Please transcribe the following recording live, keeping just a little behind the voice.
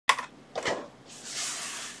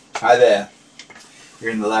Hi there,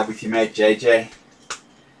 you're in the lab with your mate JJ.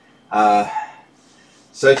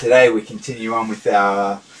 So today we continue on with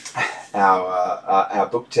our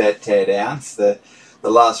book teardowns. The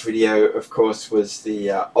last video, of course, was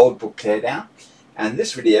the old book teardown, and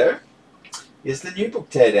this video is the new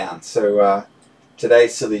book teardown. So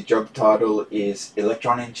today's silly job title is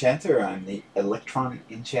Electron Enchanter. I'm the Electron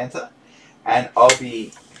Enchanter, and I'll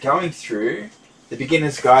be going through the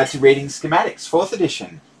Beginner's Guide to Reading Schematics, 4th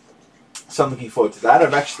edition. So I'm looking forward to that.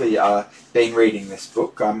 I've actually been reading this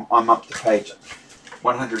book. I'm up to page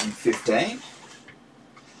 115.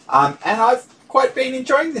 And I've quite been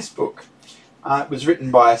enjoying this book. It was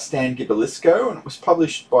written by Stan Gibalisco and it was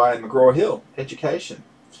published by McGraw-Hill Education.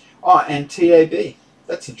 Oh, and TAB.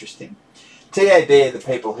 That's interesting. TAB are the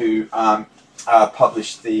people who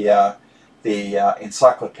published the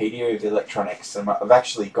Encyclopedia of Electronics. And I've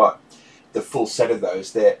actually got the full set of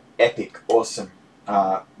those. They're epic, awesome,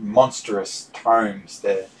 monstrous tomes.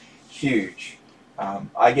 They're huge.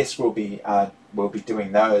 I guess we'll be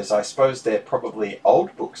doing those. I suppose they're probably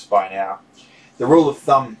old books by now. The rule of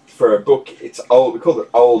thumb for a book, it's old. We call it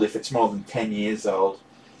old if it's more than 10 years old.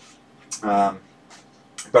 But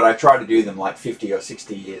I try to do them like 50 or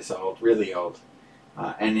 60 years old, really old.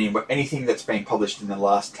 And anything that's been published in the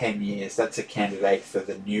last 10 years, that's a candidate for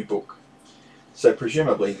the new book. So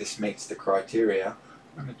presumably this meets the criteria.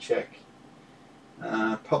 Let me check.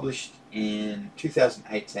 Published in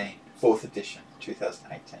 2018, 4th edition,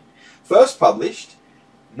 2018. First published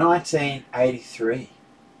 1983.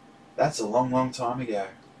 That's a long, long time ago.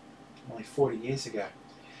 Only 40 years ago.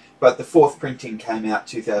 But the 4th printing came out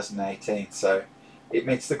 2018, so it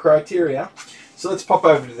meets the criteria. So let's pop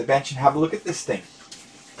over to the bench and have a look at this thing.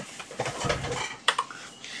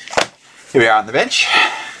 Here we are on the bench.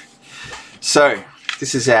 So,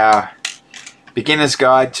 this is our Beginner's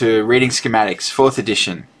Guide to Reading Schematics, 4th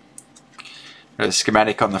edition. Got a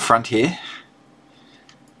schematic on the front here.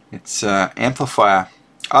 It's amplifier.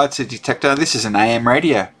 Oh, it's a detector. This is an AM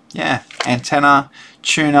radio. Yeah, antenna,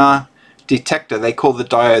 tuner, detector. They call the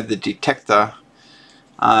diode the detector.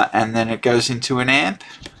 And then it goes into an amp.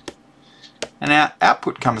 And our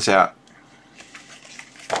output comes out.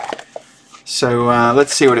 So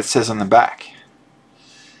let's see what it says on the back.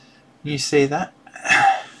 You see that?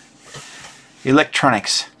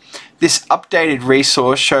 Electronics. This updated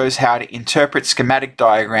resource shows how to interpret schematic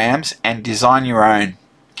diagrams and design your own.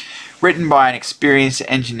 Written by an experienced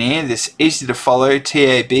engineer, this easy-to-follow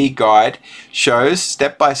TAB guide shows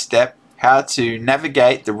step by step how to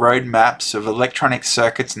navigate the roadmaps of electronic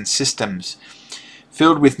circuits and systems.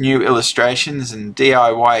 Filled with new illustrations and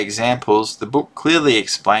DIY examples, the book clearly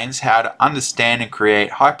explains how to understand and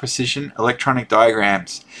create high-precision electronic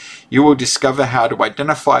diagrams. You will discover how to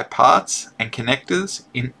identify parts and connectors,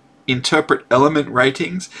 interpret element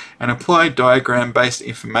ratings, and apply diagram-based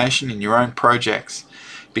information in your own projects.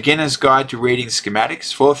 Beginner's Guide to Reading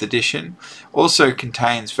Schematics, 4th edition, also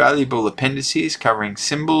contains valuable appendices covering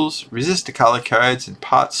symbols, resistor color codes, and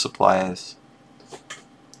parts suppliers.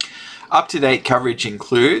 Up-to-date coverage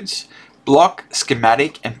includes block,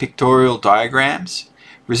 schematic, and pictorial diagrams,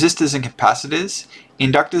 resistors and capacitors,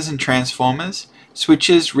 inductors and transformers,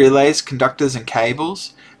 switches, relays, conductors and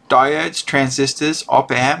cables, diodes, transistors,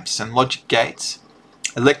 op-amps and logic gates,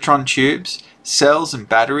 electron tubes, cells and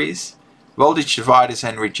batteries, voltage dividers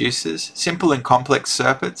and reducers, simple and complex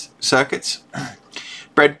circuits,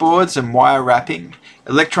 breadboards and wire wrapping,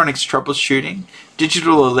 electronics troubleshooting,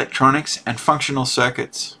 digital electronics and functional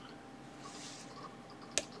circuits.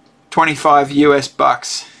 25 US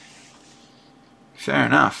bucks. Fair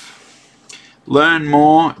enough. Learn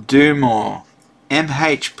more, do more.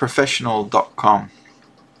 mhprofessional.com.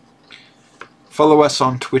 Follow us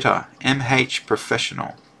on Twitter,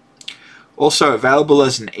 mhprofessional. Also available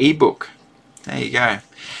as an ebook. There you go.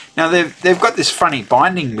 Now they've got this funny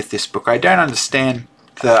binding with this book. I don't understand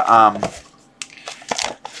the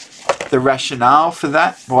rationale for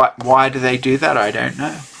that. Why do they do that? I don't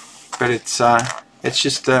know. But it's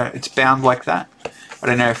just it's bound like that. I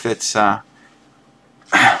don't know if it's I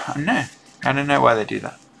don't know. I don't know why they do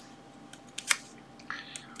that.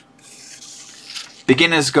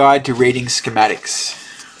 Beginner's Guide to Reading Schematics,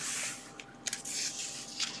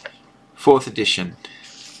 4th edition.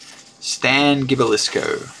 Stan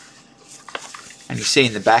Gibalisco. And you see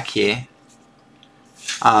in the back here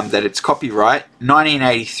that it's copyright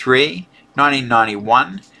 1983,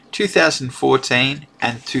 1991, 2014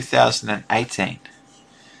 and 2018.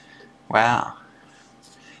 Wow.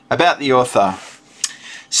 About the author.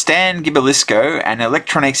 Stan Gibalisco, an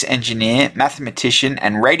electronics engineer, mathematician,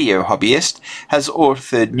 and radio hobbyist, has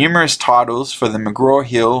authored numerous titles for the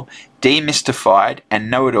McGraw-Hill Demystified and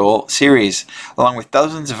Know-It-All series, along with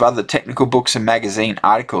dozens of other technical books and magazine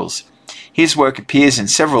articles. His work appears in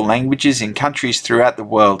several languages in countries throughout the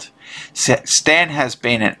world. Stan has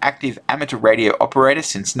been an active amateur radio operator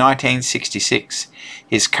since 1966.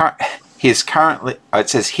 It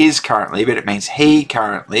says his currently, but it means he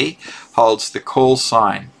currently holds the call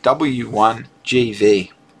sign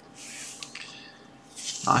W1GV.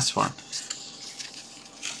 Nice one.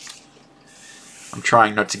 I'm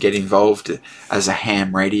trying not to get involved as a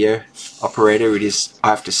ham radio operator. It is, I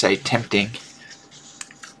have to say, tempting.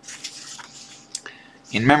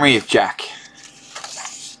 In memory of Jack.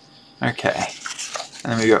 Okay.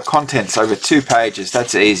 And then we've got contents over 2 pages.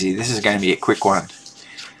 That's easy. This is going to be a quick one.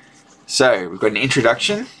 So, we've got an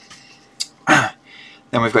introduction.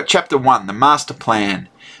 Then we've got Chapter 1, the Master Plan.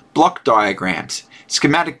 Block diagrams.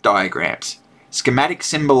 Schematic diagrams. Schematic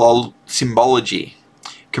symbology.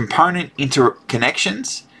 Component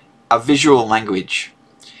interconnections. A visual language.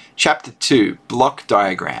 Chapter 2, Block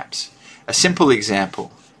diagrams. A simple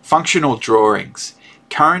example. Functional drawings.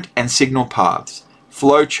 Current and signal paths.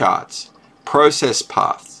 Flow charts. Process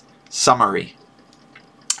paths. Summary.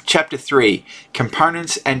 Chapter 3,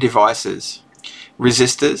 Components and Devices.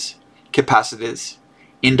 Resistors, capacitors,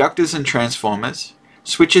 inductors and transformers,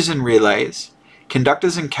 switches and relays,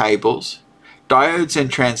 conductors and cables, diodes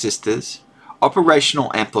and transistors,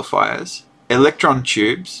 operational amplifiers, electron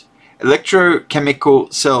tubes,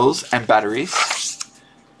 electrochemical cells and batteries,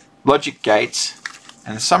 logic gates,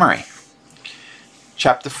 and a summary.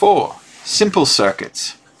 Chapter 4, Simple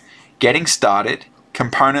Circuits. Getting started,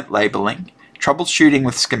 component labeling, troubleshooting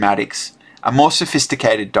with schematics, a more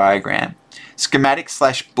sophisticated diagram,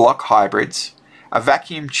 schematic/block hybrids, a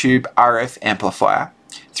vacuum tube RF amplifier,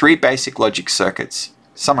 3 basic logic circuits.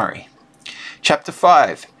 Summary. Chapter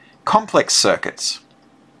 5, Complex Circuits.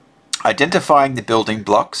 Identifying the building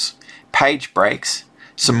blocks, page breaks,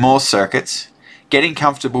 some more circuits, getting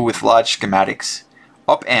comfortable with large schematics,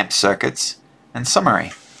 op-amp circuits, and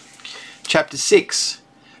summary. Chapter 6,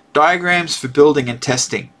 Diagrams for building and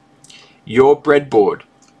testing. Your breadboard,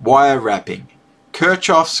 wire wrapping,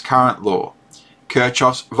 Kirchhoff's current law,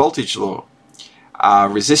 Kirchhoff's voltage law, a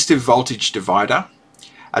resistive voltage divider,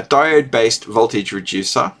 a diode-based voltage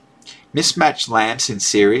reducer, mismatched lamps in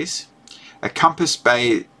series, a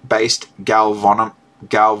compass-based galvanometer.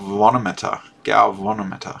 I'm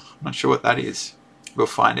not sure what that is. We'll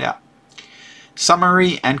find out.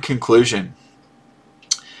 Summary and conclusion.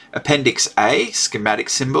 Appendix A, schematic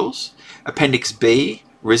symbols. Appendix B,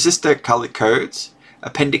 resistor color codes.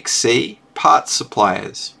 Appendix C, parts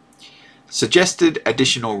suppliers. Suggested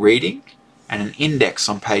additional reading and an index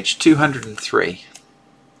on page 203.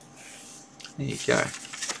 There you go.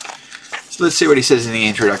 So let's see what he says in the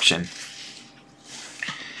introduction.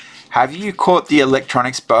 Have you caught the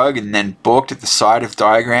electronics bug and then balked at the sight of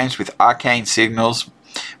diagrams with arcane signals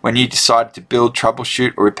when you decided to build,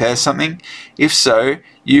 troubleshoot, or repair something? If so,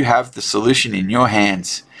 you have the solution in your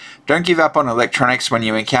hands. Don't give up on electronics when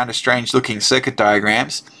you encounter strange-looking circuit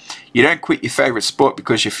diagrams. You don't quit your favorite sport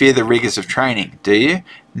because you fear the rigors of training, do you?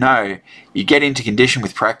 No, you get into condition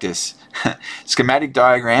with practice. Schematic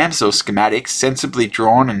diagrams, or schematics, sensibly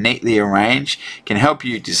drawn and neatly arranged, can help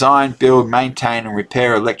you design, build, maintain, and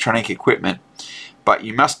repair electronic equipment. But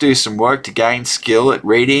you must do some work to gain skill at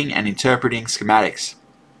reading and interpreting schematics.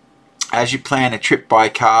 As you plan a trip by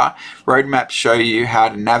car, road maps show you how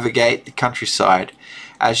to navigate the countryside.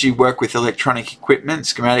 As you work with electronic equipment,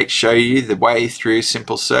 schematics show you the way through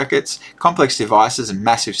simple circuits, complex devices, and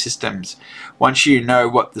massive systems. Once you know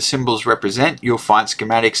what the symbols represent, you'll find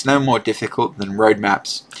schematics no more difficult than road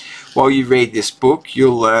maps. While you read this book,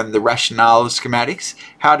 you'll learn the rationale of schematics,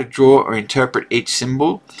 how to draw or interpret each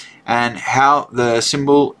symbol, and how the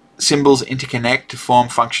symbols interconnect to form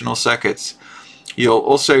functional circuits. You'll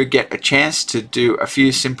also get a chance to do a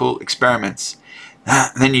few simple experiments.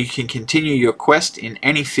 Then you can continue your quest in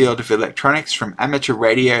any field of electronics, from amateur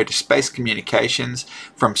radio to space communications,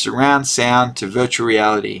 from surround sound to virtual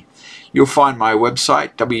reality. You'll find my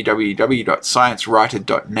website,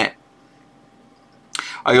 www.sciencewriter.net.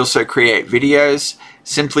 I also create videos.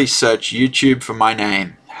 Simply search YouTube for my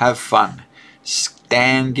name. Have fun.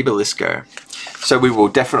 Stan Gibalisco. So we will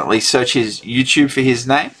definitely search his YouTube for his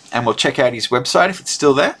name, and we'll check out his website if it's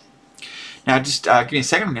still there. Now just give me a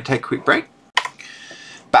second, I'm going to take a quick break.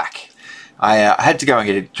 Back. I had to go and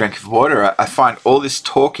get a drink of water. I find all this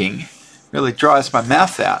talking really dries my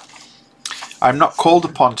mouth out. I'm not called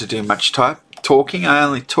upon to do much talking. I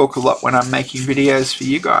only talk a lot when I'm making videos for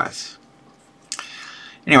you guys.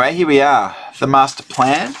 Anyway, here we are, the master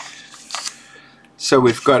plan. So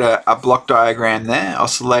we've got a block diagram there,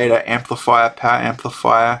 oscillator, amplifier, power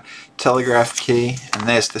amplifier, telegraph key, and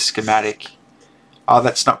there's the schematic. Oh,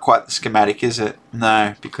 that's not quite the schematic, is it?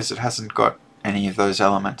 No, because it hasn't got any of those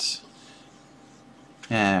elements.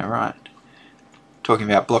 Yeah, right. Talking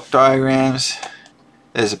about block diagrams,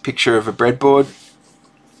 there's a picture of a breadboard.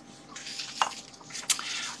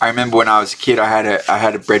 I remember when I was a kid, I had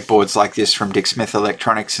a breadboards like this from Dick Smith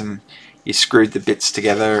Electronics, and you screwed the bits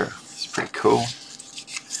together. It's pretty cool.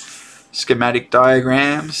 Schematic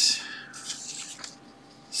diagrams,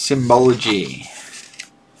 symbology.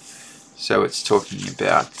 So it's talking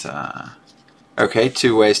about okay,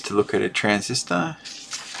 two ways to look at a transistor: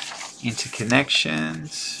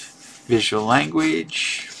 interconnections, visual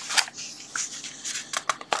language.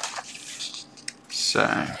 So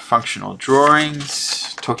functional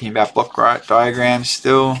drawings, talking about block diagrams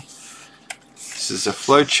still. This is a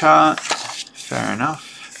flow chart, fair enough.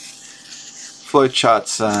 Flow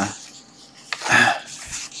charts,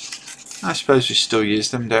 I suppose we still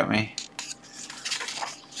use them, don't we?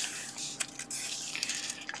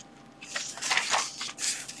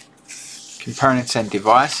 Components and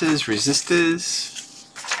devices, resistors.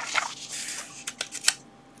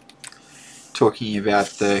 Talking about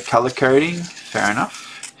the color coding, fair enough.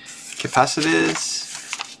 Capacitors,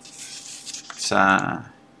 it's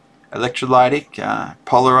electrolytic,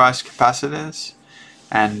 polarized capacitors,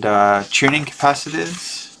 and tuning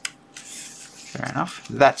capacitors, fair enough.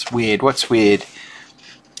 That's weird. What's weird?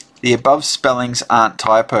 The above spellings aren't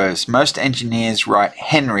typos. Most engineers write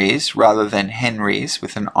henries rather than henries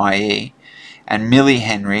with an IE, and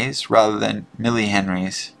millihenries rather than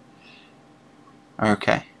millihenries.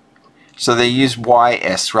 Okay. So they use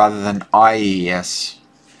YS rather than IES.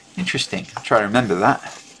 Interesting. I'll try to remember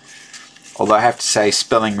that. Although I have to say,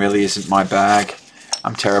 spelling really isn't my bag.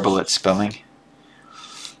 I'm terrible at spelling.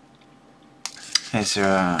 There's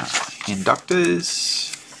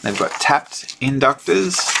inductors. They've got tapped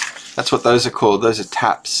inductors. That's what those are called. Those are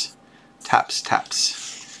taps. Taps, taps.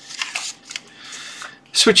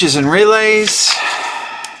 Switches and relays.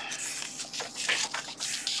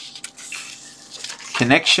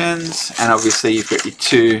 Connections, and obviously you've got your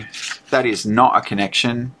two. That is not a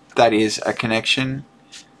connection, that is a connection.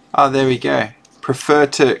 Oh, there we go. Prefer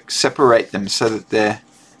to separate them so that they're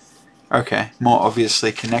more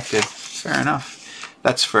obviously connected. Fair enough.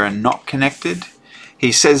 That's for a not connected.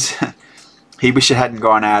 He says he wish it hadn't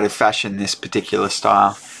gone out of fashion, this particular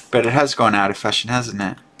style, but it has gone out of fashion, hasn't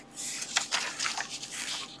it?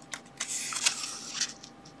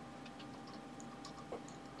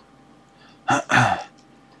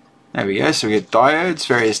 There we go, so we get diodes,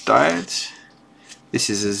 various diodes. This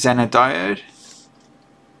is a Zener diode.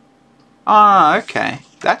 Ah, okay,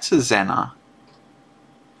 that's a Zener.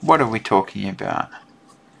 What are we talking about?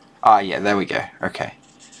 Ah, yeah, there we go, okay.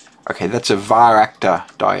 Okay, that's a Var-Actor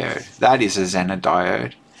diode. That is a Zener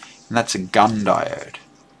diode. And that's a gun diode.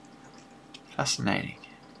 Fascinating.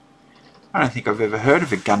 I don't think I've ever heard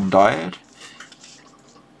of a gun diode.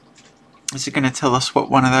 Is it going to tell us what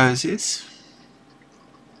one of those is?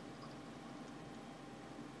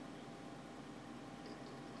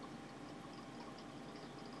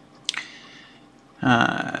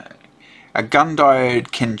 A gun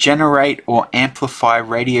diode can generate or amplify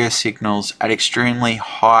radio signals at extremely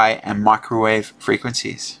high and microwave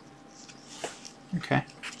frequencies. Okay, I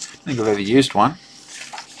think I've ever used one.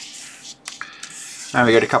 Now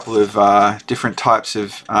we got a couple of different types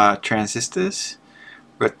of transistors.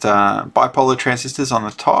 We've got bipolar transistors on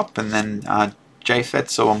the top, and then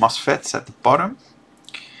JFETs or MOSFETs at the bottom.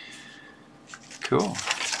 Cool.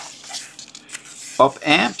 Op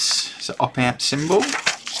amps, it's an op amp symbol.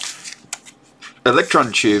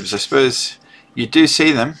 Electron tubes, I suppose you do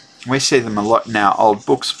see them. We see them a lot in our old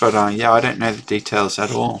books, but yeah, I don't know the details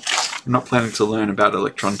at all. I'm not planning to learn about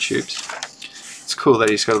electron tubes. It's cool that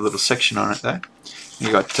he's got a little section on it though.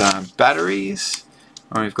 You've got batteries,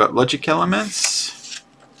 and we've got logic elements.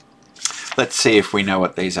 Let's see if we know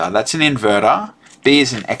what these are. That's an inverter. B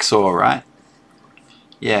is an XOR, right?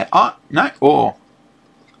 Yeah. Oh, no, OR.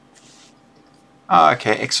 Oh,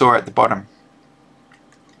 okay, XOR at the bottom.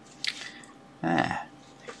 Ah.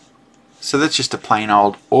 So that's just a plain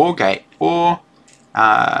old OR gate. OR,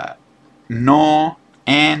 NOR,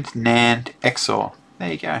 and NAND XOR.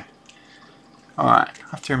 There you go. Alright, I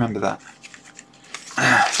have to remember that.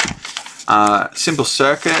 Simple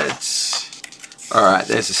circuits. Alright,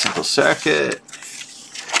 there's a simple circuit.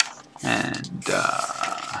 And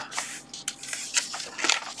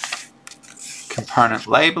component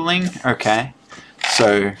labeling. Okay,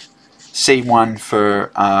 so C1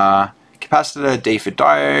 for capacitor, D for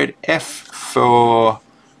diode, F for,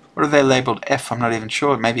 what are they labeled F? I'm not even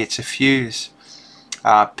sure. Maybe it's a fuse.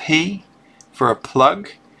 P for a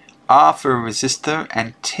plug, R for a resistor,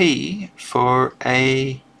 and T for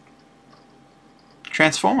a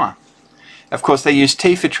transformer. Of course, they use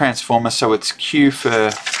T for transformer, so it's Q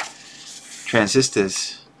for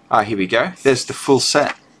transistors. Here we go. There's the full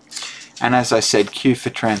set. And as I said, Q for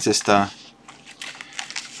transistor.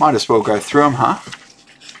 Might as well go through them, huh?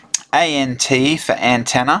 ANT for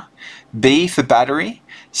antenna, B for battery,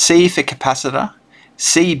 C for capacitor,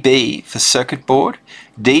 CB for circuit board,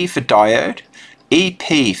 D for diode,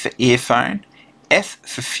 EP for earphone, F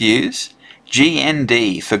for fuse,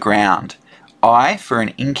 GND for ground, I for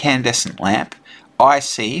an incandescent lamp,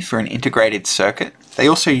 IC for an integrated circuit. They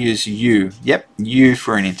also use U, yep, U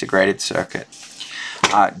for an integrated circuit.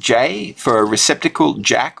 J for a receptacle,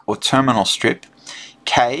 jack or terminal strip,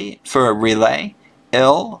 K for a relay,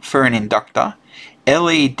 L for an inductor,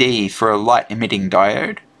 LED for a light emitting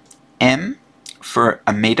diode, M for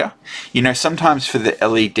a meter. You know, sometimes for the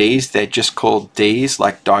LEDs they're just called Ds,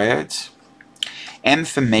 like diodes. M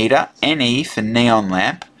for meter, NE for neon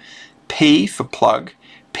lamp, P for plug,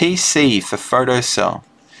 PC for photocell.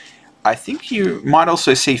 I think you might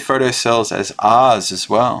also see photocells as Rs as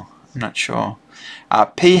well, I'm not sure.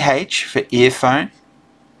 PH for earphone,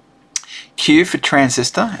 Q for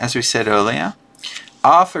transistor, as we said earlier,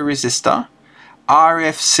 R for resistor,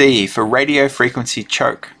 RFC for radio frequency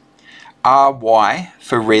choke, RY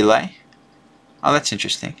for relay. Oh, that's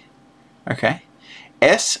interesting. Okay.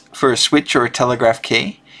 S for a switch or a telegraph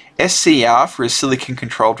key, SCR for a silicon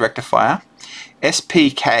controlled rectifier,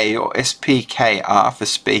 SPK or SPKR for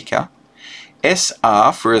speaker,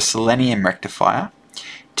 SR for a selenium rectifier,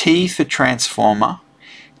 T for transformer,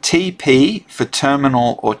 TP for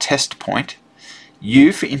terminal or test point,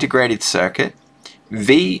 U for integrated circuit,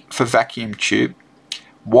 V for vacuum tube,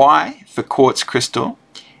 Y for quartz crystal,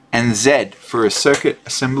 and Z for a circuit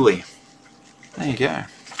assembly. There you go.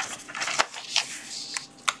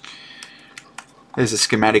 There's a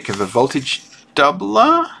schematic of a voltage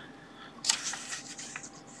doubler.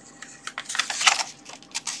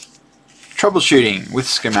 Troubleshooting with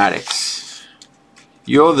schematics.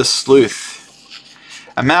 You're the sleuth.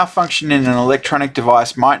 A malfunction in an electronic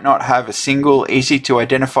device might not have a single, easy to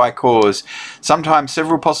identify cause. Sometimes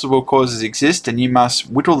several possible causes exist and you must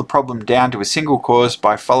whittle the problem down to a single cause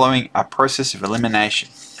by following a process of elimination.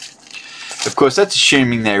 Of course, that's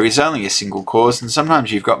assuming there is only a single cause, and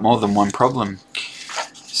sometimes you've got more than one problem.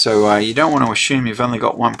 So you don't want to assume you've only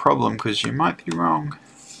got one problem, because you might be wrong.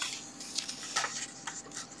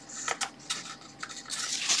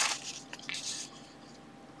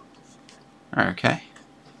 Okay.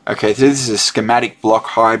 Okay, so this is a schematic block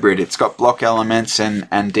hybrid. It's got block elements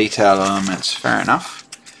and detail elements. Fair enough.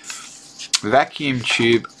 Vacuum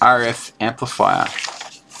tube RF amplifier.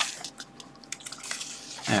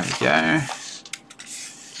 There we go.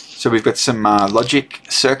 So we've got some logic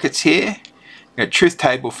circuits here. We've got truth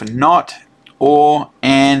table for NOT, OR,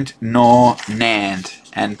 AND, NOR, NAND,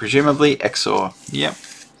 and presumably XOR. Yep.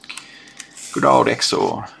 Good old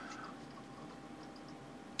XOR.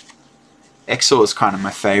 XOR is kind of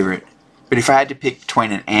my favorite. But if I had to pick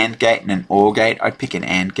between an AND gate and an OR gate, I'd pick an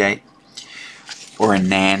AND gate. Or a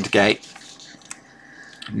NAND gate.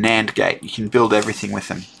 NAND gate, you can build everything with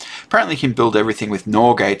them. Apparently you can build everything with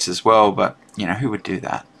NOR gates as well, but you know, who would do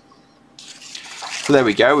that? So there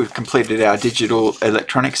we go, we've completed our digital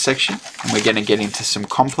electronics section, and we're going to get into some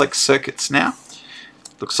complex circuits now.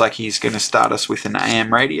 Looks like he's going to start us with an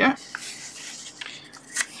AM radio.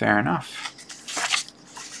 Fair enough.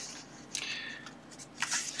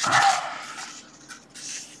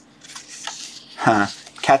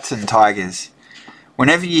 Cats and tigers.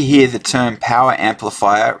 Whenever you hear the term power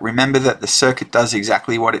amplifier, remember that the circuit does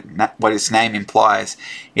exactly what its name implies.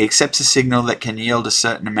 It accepts a signal that can yield a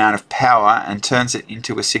certain amount of power and turns it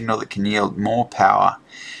into a signal that can yield more power.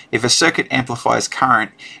 If a circuit amplifies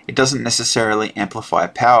current, it doesn't necessarily amplify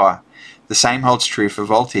power. The same holds true for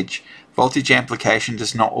voltage. Voltage amplification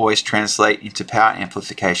does not always translate into power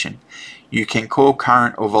amplification. You can call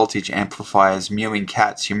current or voltage amplifiers mewing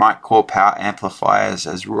cats. You might call power amplifiers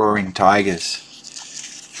as roaring tigers.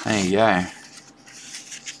 There you go.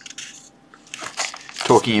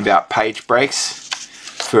 Talking about page breaks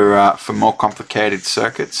for more complicated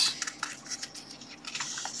circuits.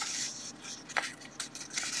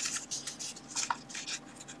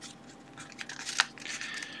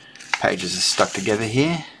 Pages are stuck together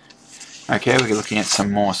here. Okay, we're looking at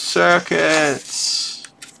some more circuits.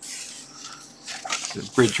 The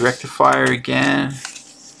bridge rectifier again.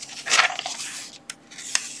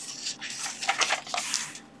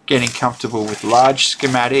 getting comfortable with large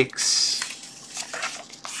schematics.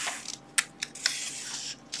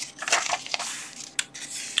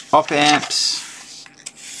 Op amps.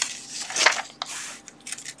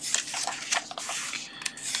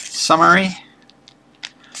 Summary.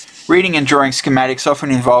 Reading and drawing schematics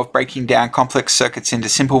often involve breaking down complex circuits into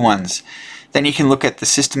simple ones. Then you can look at the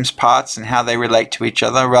system's parts and how they relate to each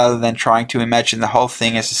other rather than trying to imagine the whole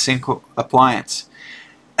thing as a single appliance.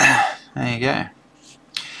 There you go.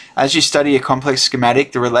 As you study a complex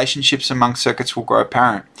schematic, the relationships among circuits will grow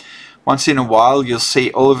apparent. Once in a while, you'll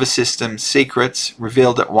see all of a system's secrets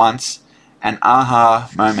revealed at once. An aha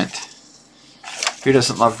moment. Who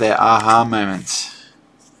doesn't love their aha moments?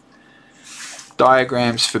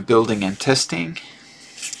 Diagrams for building and testing.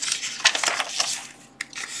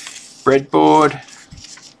 Breadboard.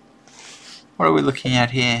 What are we looking at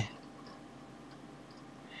here?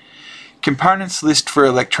 Components list for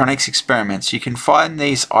electronics experiments. You can find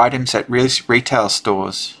these items at retail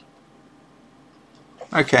stores.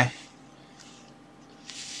 Okay.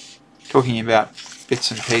 Talking about bits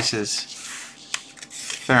and pieces.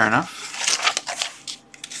 Fair enough.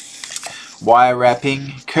 Wire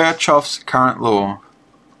wrapping. Kirchhoff's current law.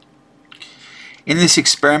 In this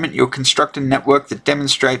experiment, you'll construct a network that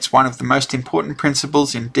demonstrates one of the most important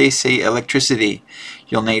principles in DC electricity.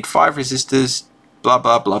 You'll need 5 resistors, blah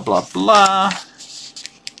blah blah blah blah.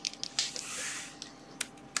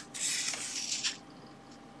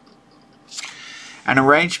 An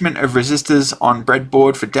arrangement of resistors on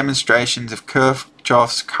breadboard for demonstrations of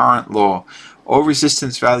Kirchhoff's current law. All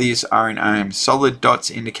resistance values are in ohms. Solid dots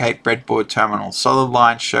indicate breadboard terminals. Solid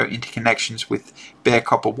lines show interconnections with bare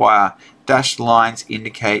copper wire. Dashed lines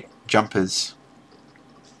indicate jumpers.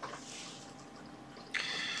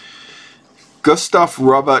 Gustav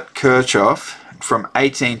Robert Kirchhoff, from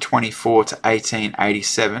 1824 to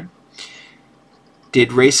 1887,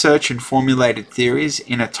 did research and formulated theories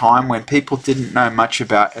in a time when people didn't know much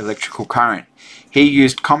about electrical current. He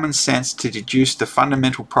used common sense to deduce the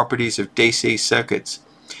fundamental properties of DC circuits.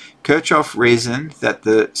 Kirchhoff reasoned that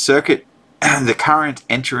the current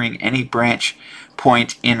entering any branch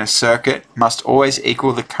point in a circuit must always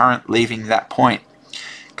equal the current leaving that point.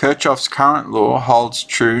 Kirchhoff's current law holds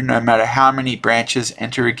true no matter how many branches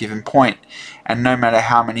enter a given point, and no matter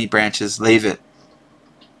how many branches leave it.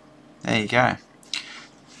 There you go.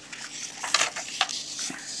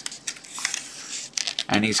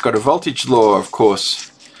 And he's got a voltage law, of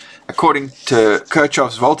course. According to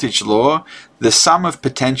Kirchhoff's voltage law, the sum of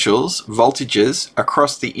potentials, voltages,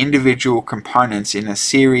 across the individual components in a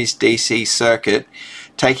series DC circuit,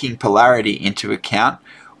 taking polarity into account,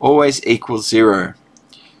 always equals 0.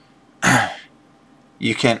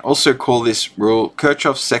 You can also call this rule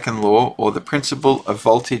Kirchhoff's second law, or the principle of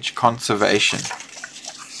voltage conservation.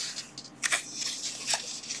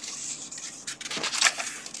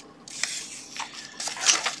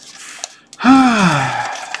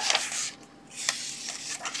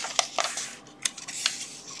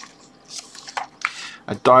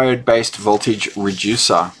 A diode-based voltage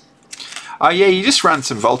reducer. Oh yeah, you just run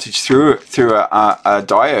some voltage through a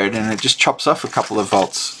diode and it just chops off a couple of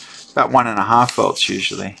volts. About 1.5 volts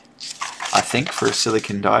usually, I think, for a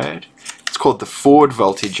silicon diode. It's called the Ford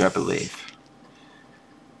voltage, I believe.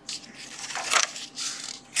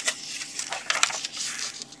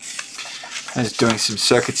 I was doing some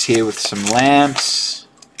circuits here with some lamps.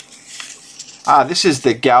 This is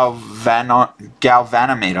the galvanometer.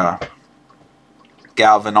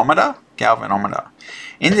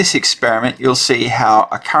 In this experiment, you'll see how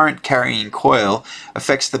a current carrying coil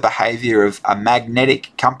affects the behavior of a magnetic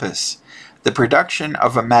compass. The production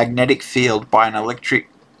of a magnetic field by an electric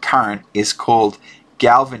current is called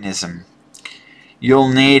galvanism. You'll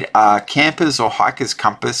need a camper's or hiker's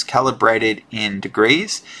compass calibrated in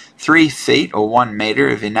degrees, 3 feet or 1 meter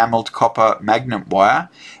of enameled copper magnet wire,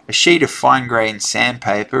 a sheet of fine-grained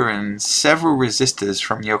sandpaper, and several resistors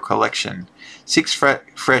from your collection. 6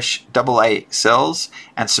 fresh AA cells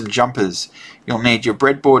and some jumpers. You'll need your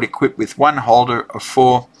breadboard equipped with 1 holder of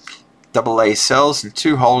 4 AA cells and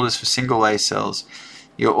 2 holders for single A cells.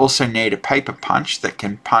 You'll also need a paper punch that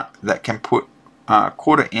can put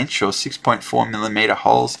 1/4 inch or 6.4 millimeter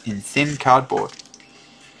holes in thin cardboard.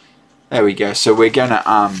 There we go. So we're going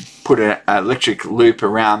to put an electric loop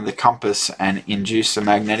around the compass and induce a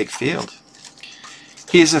magnetic field.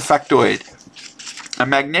 Here's a factoid. A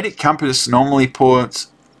magnetic compass normally points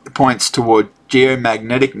toward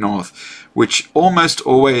geomagnetic north, which almost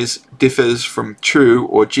always differs from true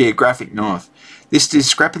or geographic north. This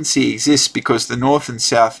discrepancy exists because the north and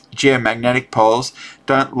south geomagnetic poles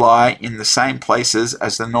don't lie in the same places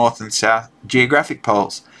as the north and south geographic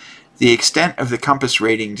poles. The extent of the compass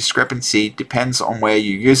reading discrepancy depends on where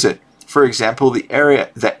you use it. For example, the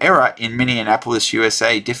error in Minneapolis,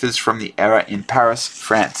 USA differs from the error in Paris,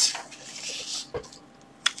 France.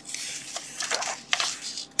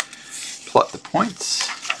 Plot the points.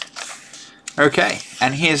 Okay,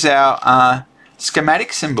 and here's our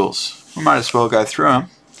schematic symbols. We might as well go through them.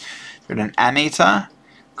 We've got an ammeter,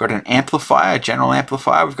 got an amplifier, a general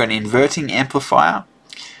amplifier. We've got an inverting amplifier.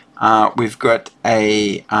 We've got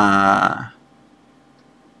a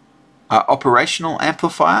operational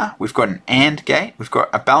amplifier. We've got an AND gate. We've got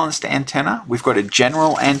a balanced antenna. We've got a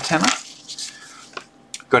general antenna.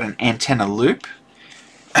 We've got an antenna loop.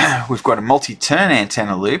 We've got a multi-turn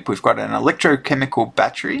antenna loop. We've got an electrochemical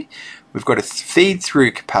battery. We've got a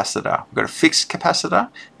feed-through capacitor. We've got a fixed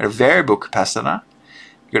capacitor. We've got a variable capacitor.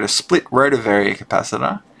 We've got a split rotor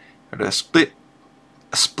capacitor. We've got a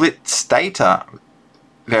split stator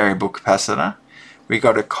variable capacitor. We've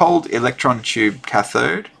got a cold electron tube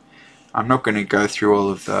cathode. I'm not going to go through all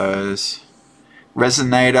of those.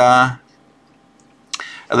 Resonator,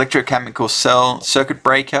 electrochemical cell, circuit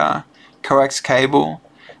breaker, coax cable,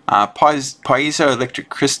 piezoelectric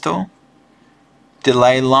crystal,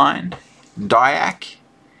 delay line, diac,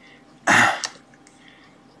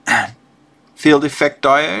 field effect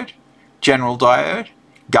diode, general diode,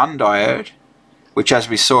 gun diode, which as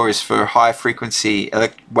we saw is for high frequency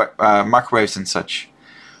microwaves and such,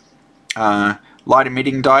 light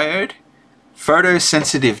emitting diode,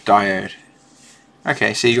 photosensitive diode.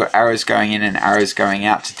 Okay, so you've got arrows going in and arrows going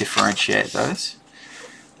out to differentiate those.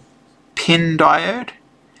 Pin diode,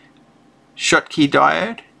 Schottky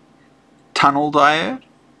diode, tunnel diode,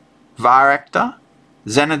 varactor,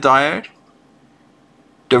 Zener diode,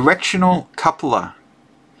 directional coupler,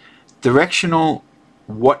 directional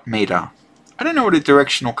wattmeter. I don't know what a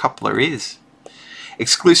directional coupler is.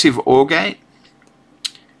 Exclusive OR gate,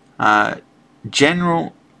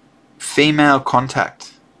 general female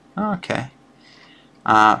contact. Okay.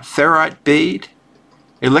 Ferrite bead,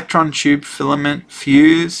 electron tube filament,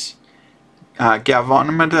 fuse,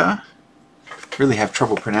 galvanometer. Really have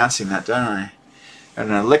trouble pronouncing that, don't I? And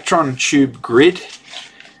an electron tube grid,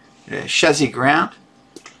 chassis ground,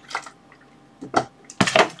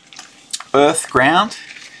 earth ground,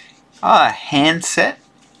 handset,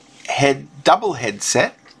 double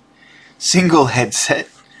headset, single headset,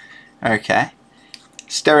 okay,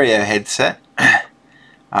 stereo headset,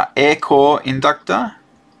 air core inductor,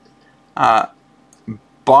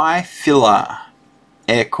 bifilar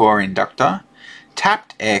air core inductor,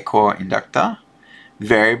 tapped air core inductor,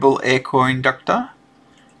 variable air core inductor,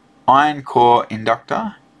 iron core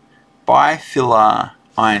inductor, bifilar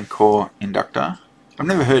iron core inductor. I've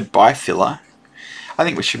never heard bifilar. I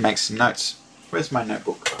think we should make some notes. Where's my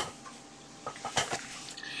notebook?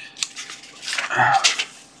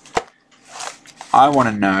 I want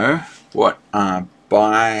to know what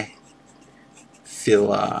bifilar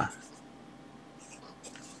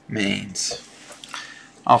means.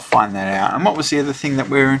 I'll find that out. And what was the other thing that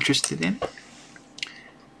we were interested in?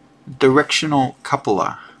 Directional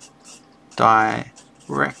coupler. Directional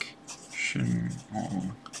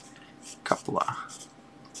coupler.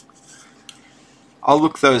 I'll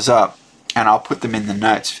look those up and I'll put them in the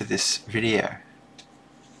notes for this video.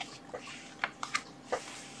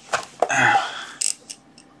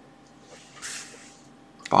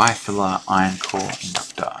 Bifilar iron core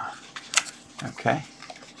inductor. Okay.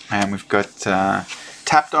 And we've got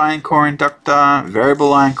tapped iron core inductor,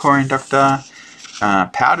 variable iron core inductor,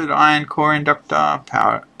 powdered iron core inductor,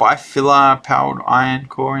 bifilar powdered iron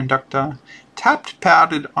core inductor, tapped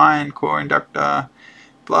powdered iron core inductor,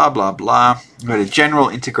 blah blah blah. We've got a general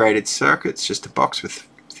integrated circuits, just a box with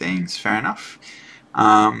things, fair enough.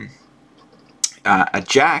 A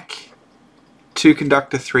jack, 2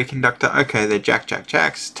 conductor, 3 conductor, okay, they're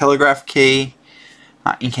jacks. Telegraph key,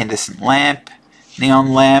 incandescent lamp,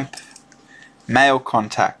 neon lamp, male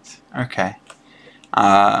contact, okay.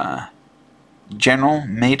 General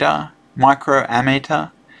meter, micro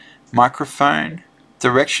ammeter, microphone,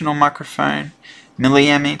 directional microphone,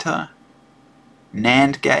 milliammeter,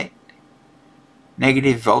 NAND gate,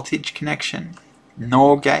 negative voltage connection,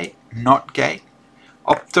 NOR gate, NOT gate,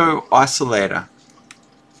 opto isolator.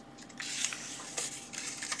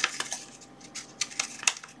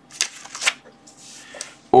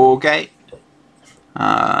 OR gate,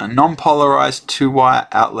 non-polarized 2-wire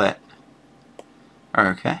outlet.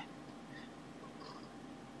 Okay.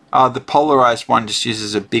 The polarized one just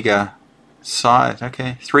uses a bigger side.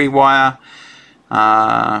 Okay. 3-wire,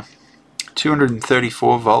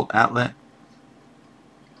 234 volt outlet.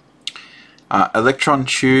 Electron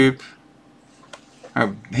tube,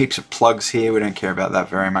 Heaps of plugs here. We don't care about that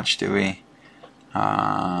very much, do we?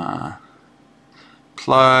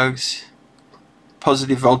 Plugs,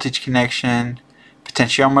 positive voltage connection,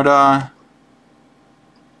 potentiometer,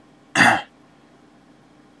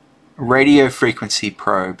 radio frequency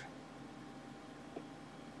probe.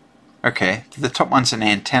 Okay, the top one's an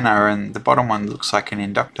antenna and the bottom one looks like an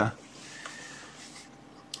inductor.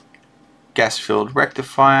 Gas filled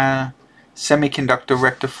rectifier, semiconductor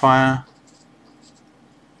rectifier,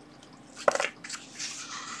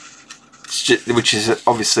 which is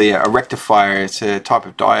obviously a rectifier. It's a type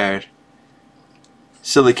of diode.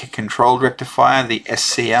 Silica controlled rectifier, the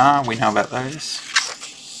SCR, we know about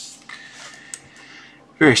those.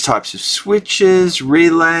 Various types of switches,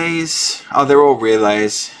 relays. Oh, they're all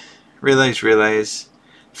relays. Relays.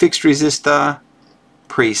 Fixed resistor,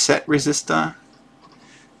 preset resistor,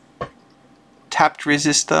 tapped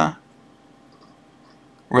resistor,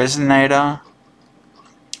 resonator,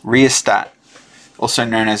 rheostat, also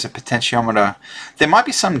known as a potentiometer. There might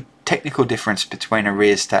be some technical difference between a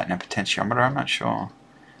rheostat and a potentiometer, I'm not sure.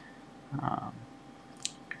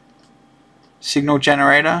 Signal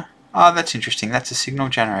generator. Oh, that's interesting. That's a signal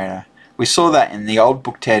generator. We saw that in the old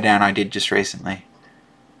book teardown I did just recently.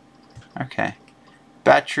 Okay.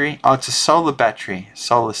 Battery. Oh, it's a solar battery.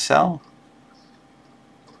 Solar cell.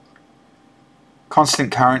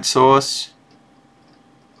 Constant current source.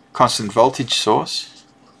 Constant voltage source.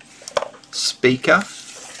 Speaker.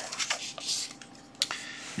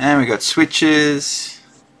 And we got switches.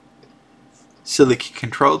 Silica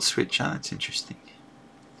controlled switch. Oh, that's interesting.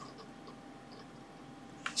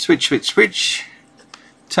 Switch.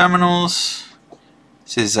 Terminals.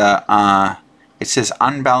 It says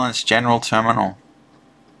unbalanced general terminal.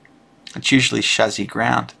 It's usually chassis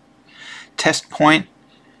ground. Test point,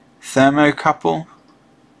 thermocouple,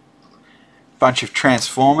 bunch of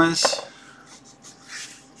transformers.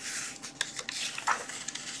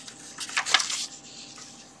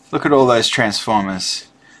 Look at all those transformers.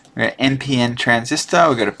 We've got an NPN transistor,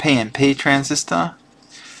 we've got a PNP transistor,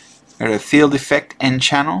 we've got a field effect N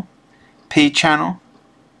channel, P channel,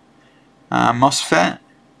 MOSFET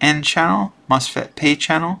N channel, MOSFET P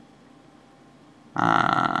channel,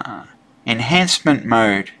 enhancement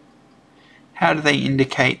mode. How do they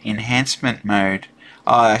indicate enhancement mode?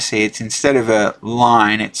 Oh, I see. It's instead of a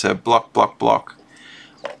line, it's a block.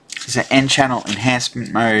 It's an N channel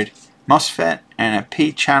enhancement mode MOSFET and a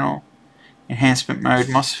P channel enhancement mode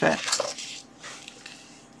MOSFET.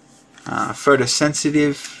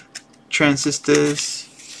 Photosensitive transistors.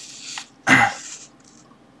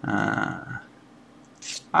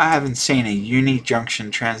 I haven't seen a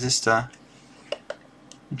uni-junction transistor.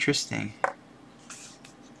 Interesting.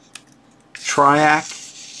 Triac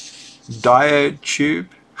diode tube.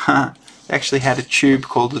 They actually had a tube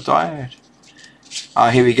called a diode. Oh,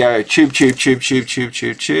 here we go. Tube.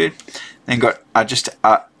 Then got just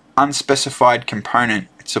a unspecified component.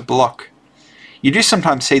 It's a block. You do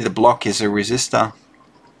sometimes see the block is a resistor.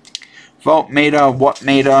 Voltmeter,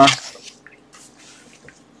 wattmeter.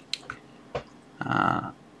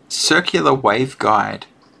 Circular waveguide.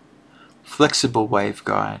 Flexible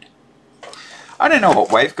waveguide. I don't know what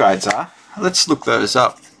waveguides are. Let's look those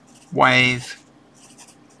up. Wave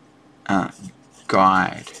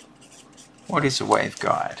guide. What is a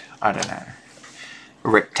waveguide? I don't know. A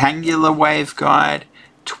rectangular waveguide.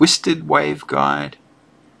 Twisted waveguide.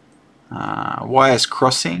 Wires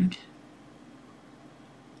crossing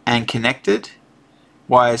and connected.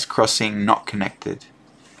 Wires crossing not connected.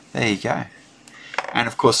 There you go. And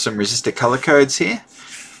of course some resistor color codes here.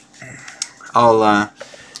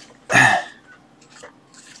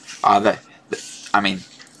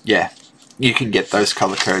 Yeah, you can get those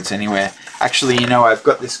color codes anywhere. Actually, you know, I've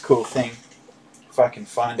got this cool thing, if I can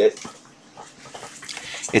find it.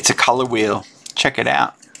 It's a color wheel. Check it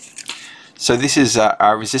out. So this is a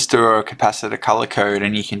resistor or a capacitor color code,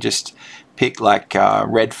 and you can just pick like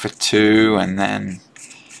red for 2, and then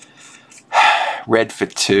red for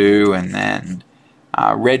 2, and then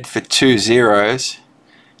red for 2 zeros.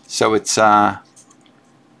 So it's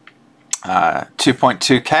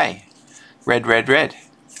 2.2K. Red.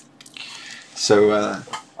 So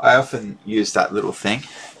I often use that little thing.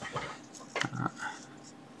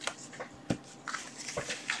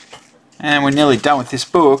 And we're nearly done with this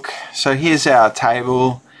book. So here's our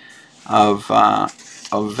table of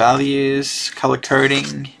values, color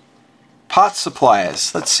coding, parts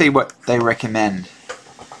suppliers. Let's see what they recommend.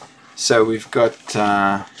 So we've got,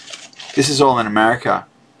 this is all in America.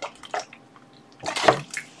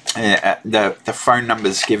 The phone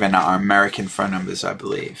numbers given are American phone numbers, I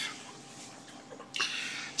believe.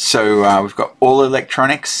 So we've got all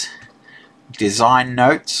electronics, Design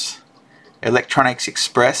Notes, Electronics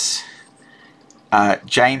Express,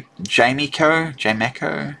 Jameco,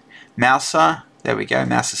 Mouser, there we go,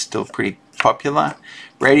 Mouser's still pretty popular,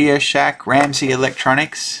 Radio Shack, Ramsey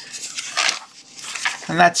Electronics,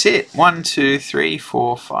 and that's it. 1, 2, 3,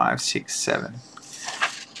 4, 5, 6, 7.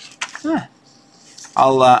 Huh.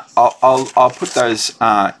 I'll put those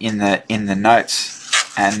in the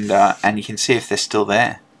notes, and you can see if they're still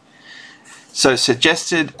there. So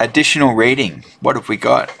suggested additional reading. What have we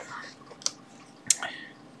got?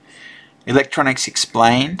 Electronics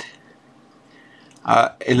Explained.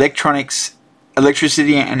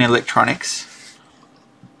 Electricity and Electronics.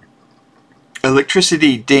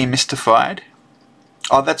 Electricity Demystified.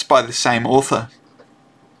 Oh, that's by the same author.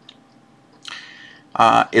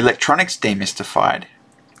 Electronics Demystified.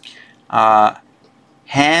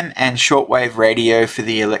 Ham and Shortwave Radio for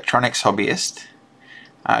the Electronics Hobbyist.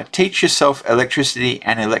 Teach Yourself Electricity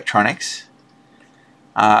and Electronics.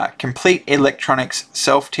 Complete Electronics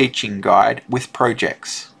Self-Teaching Guide with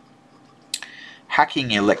Projects.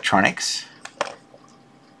 Hacking Electronics.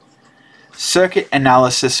 Circuit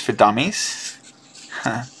Analysis for Dummies.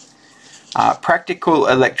 Practical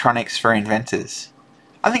Electronics for Inventors.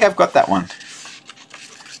 I think I've got that one.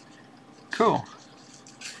 Cool.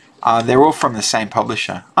 They're all from the same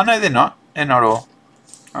publisher. Oh no, they're not. They're not all.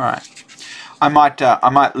 Alright. I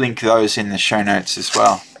might link those in the show notes as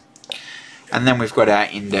well. And then we've got our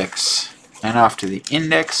index. And after the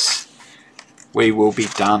index, we will be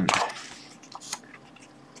done.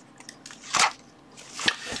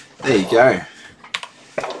 There you go.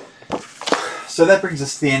 So that brings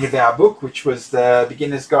us to the end of our book, which was the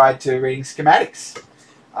Beginner's Guide to Reading Schematics.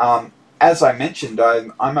 As I mentioned,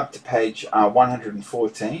 I'm up to page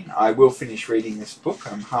 114. I will finish reading this book.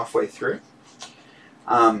 I'm halfway through.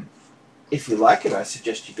 If you like it, I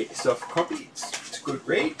suggest you get yourself a copy. It's a good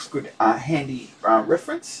read. It's a good handy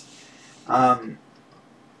reference. Not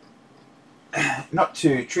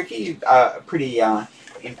too tricky. Pretty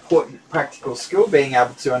important practical skill, being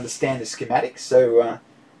able to understand the schematics. So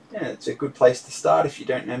yeah, it's a good place to start if you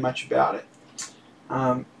don't know much about it.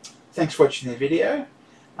 Thanks for watching the video.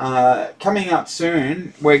 Coming up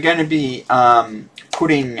soon, we're going to be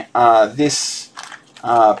putting this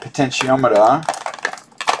potentiometer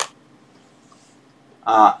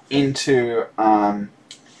into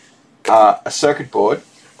a circuit board,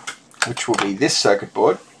 which will be this circuit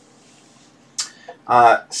board,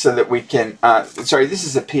 so that we can, sorry, this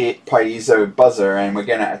is a piezo buzzer, and we're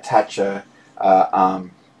going to attach a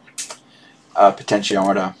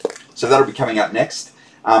potentiometer. So that'll be coming up next.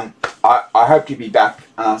 I hope to be back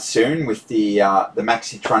soon with the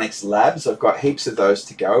Maxitronics labs. I've got heaps of those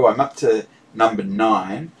to go. I'm up to number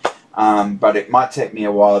 9. But it might take me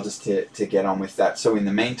a while just to get on with that. So in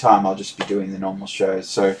the meantime, I'll just be doing the normal shows.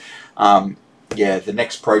 So yeah, the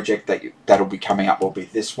next project that'll be coming up will be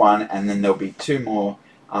this one, and then there'll be 2 more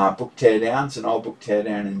book teardowns, an old book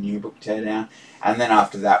teardown and a new book teardown, and then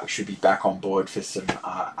after that we should be back on board for some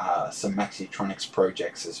Maxitronics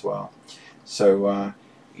projects as well. So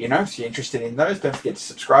you know, if you're interested in those, don't forget to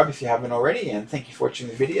subscribe if you haven't already, and thank you for watching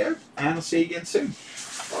the video, and I'll see you again soon.